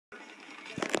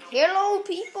Hello,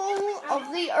 people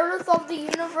of the earth, of the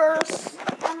universe.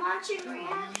 I'm watching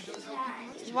reaction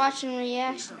time. He's watching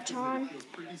reaction time.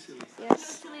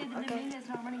 Yes. Okay.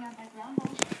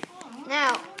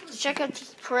 Now, let's check out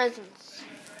these presents.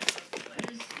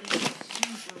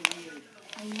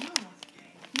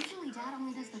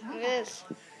 Look at this.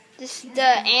 This is the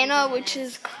Anna, which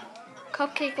is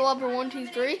Cupcake Lover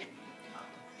 123.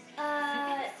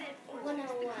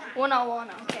 101. 101.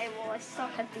 Okay, well I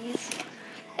suck at these.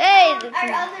 Hey, Our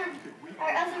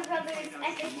other brother is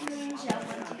Epic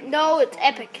Ninja. no, it's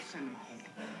Epic.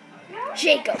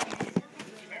 Jacob.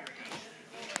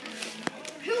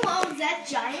 Who owns that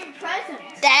giant present?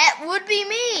 That would be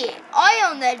me. I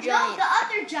own that No, giant. the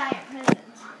other giant present.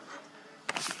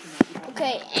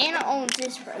 Okay, Anna owns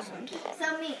this present.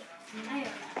 So me. I own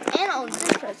that. Anna owns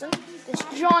this present. This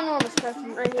ginormous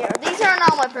present right here. These are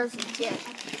not my presents yet.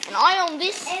 And I own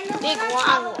this And the big one on long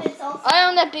top of one. it's also. I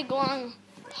own that big long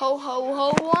ho ho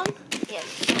ho one.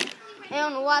 Yes. I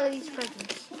own a lot of these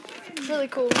presents. It's really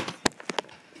cool.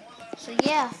 So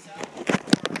yeah.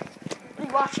 You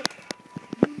watching?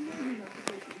 You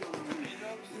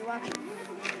watching?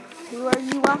 Who are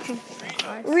you watching?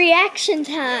 Reaction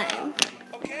time.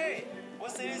 Okay,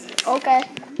 what city is it? Okay.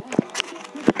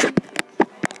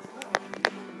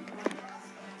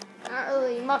 Not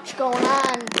really much going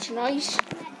on tonight.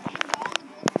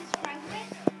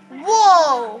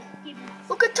 Whoa!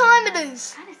 Look what time it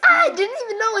is. I didn't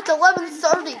even know it's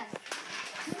 11:30.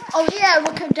 Oh yeah,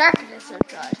 look how dark it is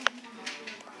outside.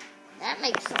 That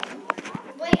makes sense.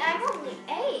 Wait, I'm only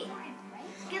 8.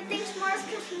 Good thing tomorrow's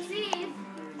Christmas Eve.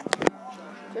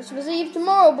 Christmas Eve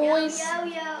tomorrow, boys.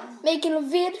 Yo. Making a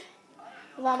vid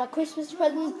about my Christmas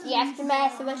present, the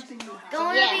aftermath of it.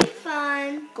 Going Yeah. to be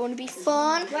fun. Going to be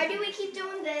fun. Why do we keep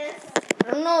doing this?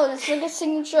 I don't know, it's like a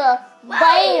signature.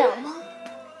 Bam!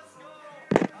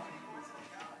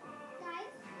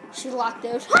 She's locked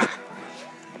out.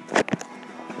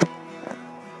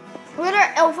 Look at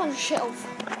our elf on the shelf.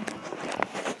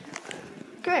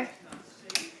 Come here.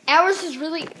 Ours is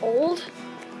really old.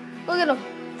 Look at him.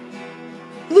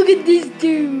 Look at this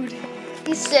dude.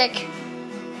 He's sick.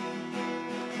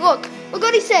 Look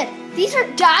what he said. These are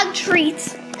dog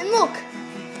treats. And look.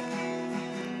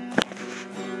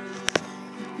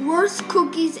 Worst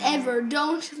cookies ever.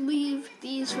 Don't leave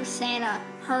these for Santa.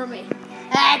 Hermie.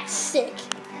 That's sick.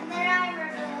 And then I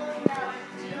wrote a little note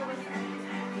to go with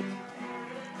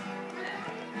that.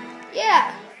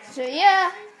 Yeah. So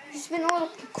yeah, it's been a little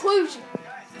conclusion.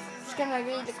 Just gonna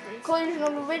read the conclusion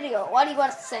of the video. What do you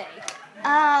want to say?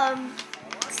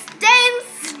 Stay in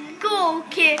school,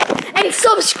 kid. And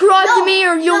subscribe to me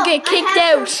or you'll get I kicked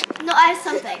have out. No, I have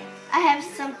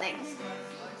something.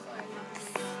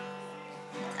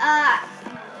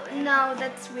 No,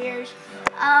 that's weird.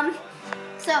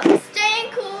 So stay